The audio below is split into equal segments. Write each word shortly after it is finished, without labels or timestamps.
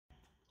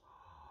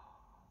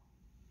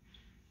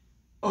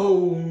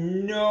Oh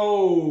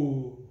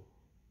no!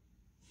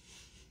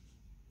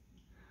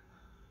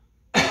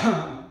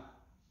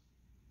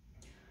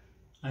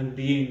 I'm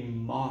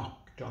being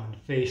mocked on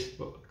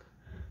Facebook.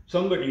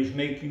 Somebody's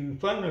making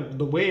fun of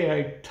the way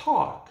I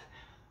talk.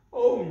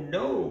 Oh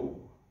no!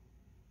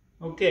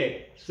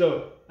 Okay,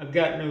 so I've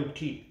got no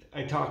teeth.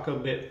 I talk a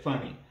bit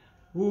funny.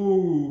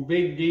 Ooh,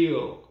 big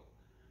deal.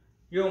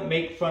 You don't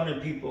make fun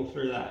of people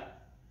for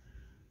that.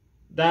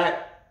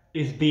 That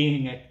is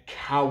being a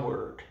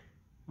coward.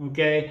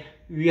 Okay?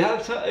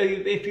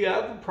 If you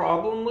have a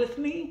problem with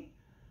me,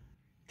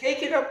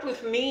 take it up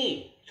with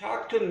me.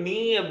 Talk to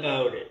me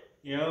about it.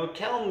 You know,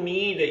 tell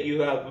me that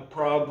you have a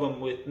problem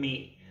with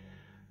me.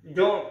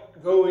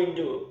 Don't go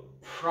into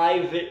a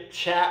private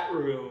chat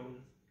room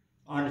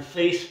on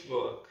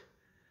Facebook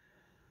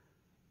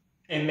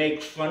and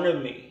make fun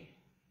of me.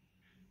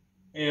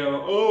 You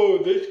know,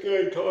 oh, this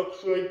guy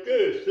talks like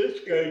this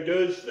guy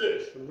does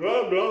this,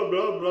 blah, blah,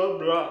 blah, blah,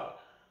 blah.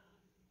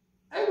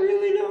 I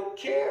really don't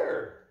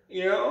care.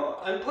 You know,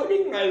 I'm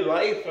putting my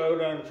life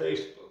out on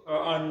Facebook,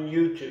 on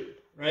YouTube,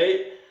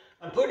 right?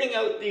 I'm putting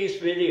out these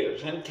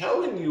videos. I'm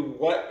telling you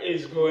what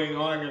is going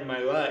on in my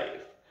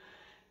life.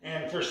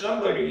 And for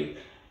somebody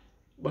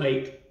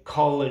like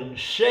Colin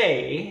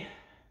Shea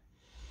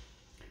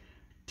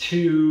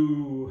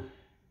to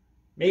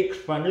make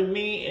fun of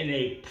me in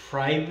a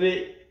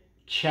private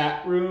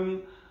chat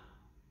room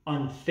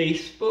on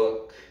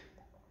Facebook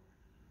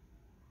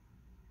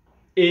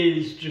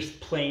is just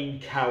plain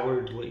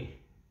cowardly.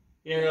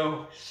 You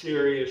know,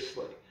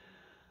 seriously.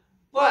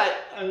 But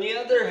on the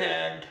other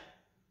hand,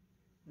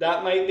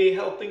 that might be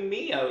helping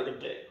me out a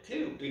bit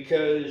too,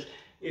 because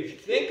if you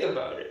think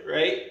about it,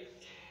 right?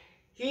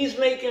 He's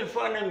making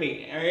fun of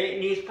me, all right?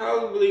 And he's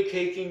probably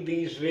taking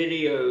these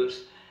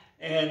videos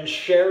and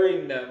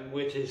sharing them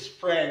with his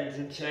friends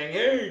and saying,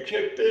 hey,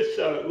 check this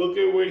out. Look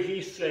at what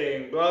he's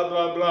saying, blah,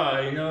 blah, blah.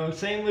 You know,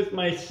 same with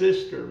my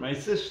sister. My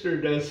sister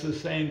does the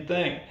same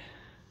thing.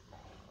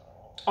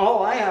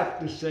 All I have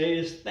to say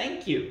is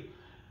thank you,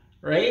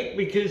 right?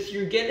 Because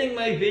you're getting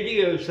my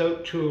videos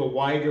out to a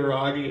wider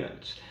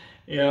audience.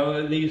 You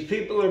know, these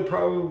people are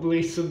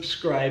probably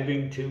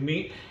subscribing to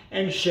me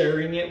and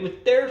sharing it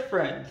with their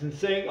friends and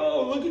saying,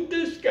 oh, look at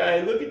this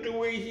guy, look at the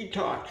way he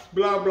talks,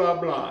 blah, blah,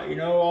 blah. You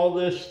know, all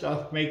this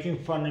stuff,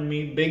 making fun of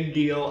me, big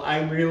deal.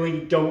 I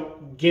really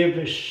don't give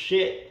a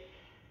shit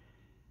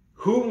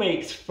who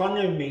makes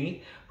fun of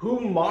me, who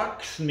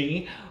mocks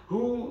me,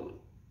 who,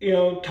 you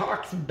know,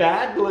 talks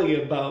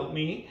badly about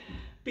me,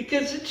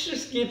 because it's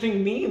just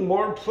giving me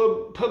more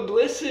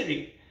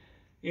publicity.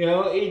 You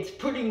know, it's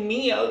putting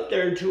me out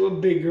there to a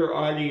bigger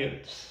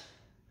audience.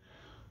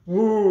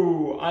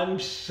 Woo, I'm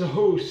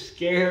so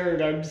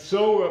scared. I'm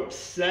so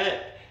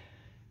upset.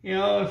 You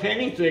know, if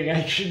anything,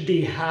 I should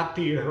be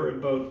happier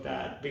about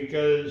that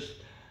because,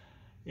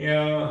 you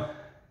know,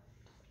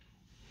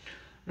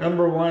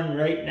 number one,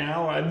 right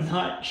now, I'm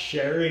not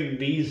sharing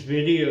these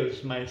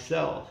videos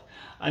myself.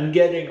 I'm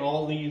getting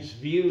all these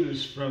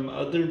views from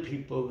other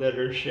people that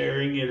are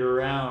sharing it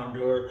around,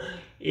 or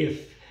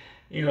if,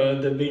 you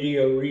know, the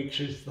video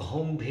reaches the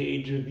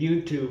homepage of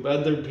YouTube,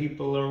 other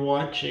people are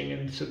watching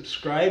and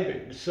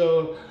subscribing.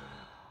 So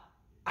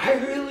I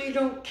really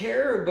don't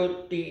care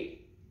about the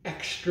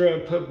extra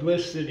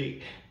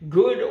publicity,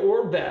 good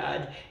or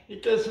bad.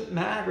 It doesn't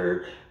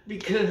matter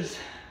because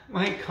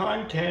my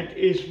content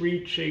is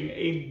reaching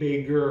a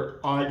bigger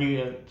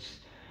audience.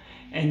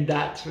 And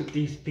that's what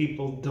these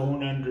people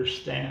don't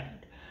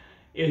understand,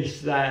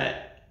 is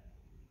that,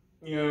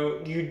 you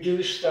know, you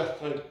do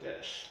stuff like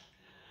this,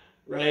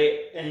 right?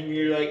 And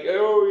you're like,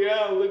 oh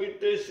yeah, look at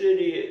this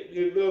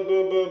idiot, blah,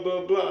 blah, blah,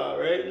 blah, blah,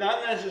 right?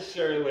 Not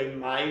necessarily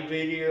my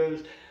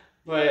videos,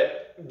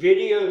 but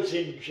videos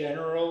in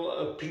general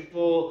of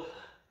people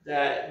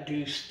that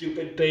do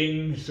stupid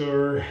things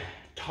or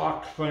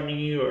talk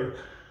funny or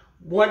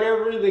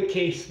whatever the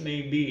case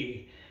may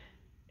be.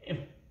 If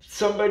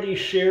somebody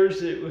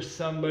shares it with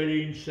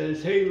somebody and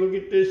says, hey, look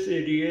at this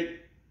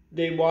idiot,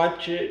 they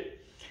watch it,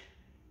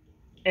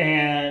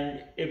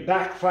 and it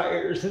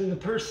backfires and the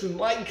person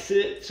likes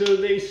it, so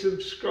they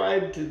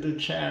subscribe to the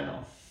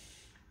channel.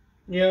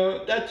 You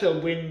know, that's a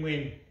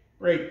win-win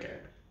right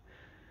there.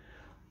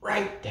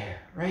 Right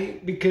there,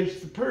 right? Because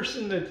the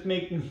person that's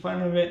making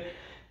fun of it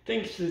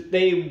thinks that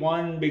they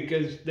won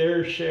because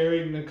they're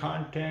sharing the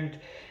content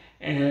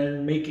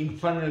and making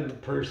fun of the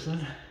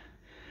person,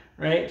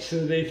 right?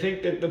 So they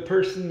think that the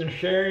person they're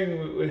sharing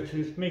it with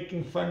is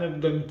making fun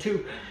of them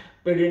too.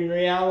 But in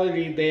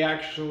reality, they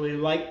actually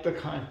like the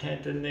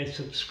content and they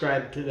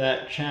subscribe to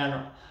that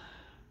channel,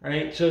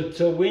 right? So it's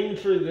a win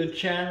for the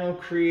channel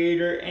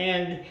creator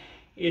and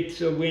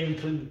it's a win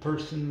for the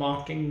person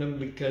mocking them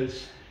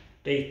because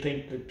they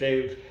think that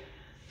they've,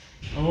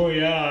 oh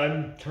yeah,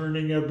 I'm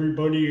turning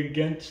everybody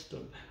against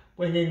them.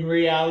 When in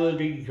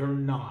reality, you're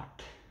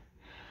not.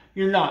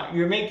 You're not.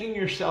 You're making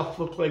yourself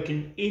look like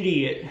an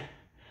idiot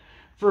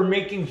for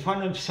making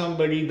fun of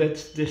somebody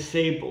that's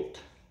disabled,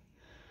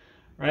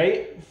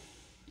 right?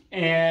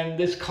 And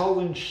this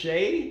Colin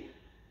Shea,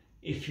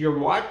 if you're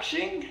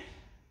watching,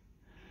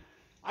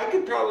 I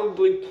could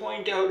probably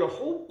point out a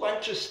whole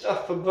bunch of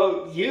stuff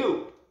about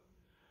you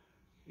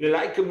that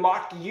I could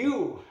mock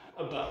you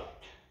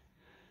about.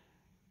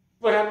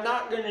 But I'm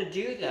not going to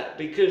do that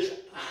because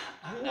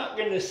I'm not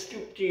going to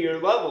stoop to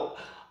your level.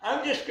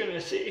 I'm just going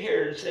to sit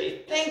here and say,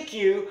 thank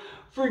you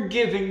for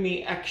giving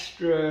me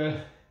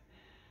extra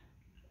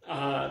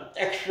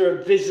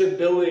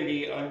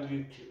visibility on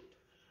YouTube,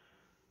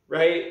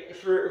 right?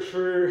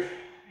 For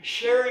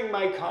sharing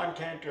my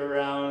content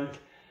around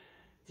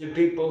to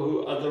people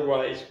who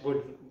otherwise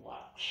wouldn't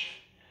watch.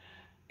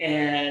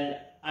 And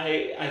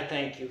I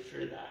thank you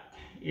for that,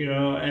 you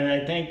know, and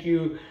I thank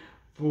you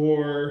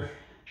for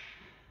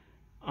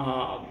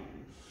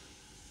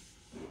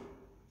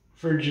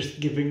just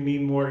giving me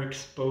more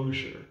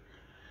exposure.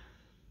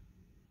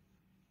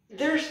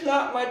 There's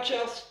not much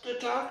else to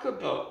talk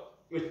about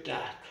with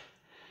that.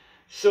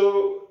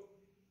 So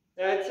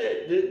that's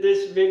it.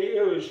 This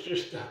video is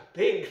just a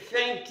big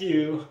thank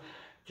you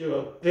to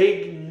a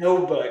big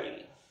nobody.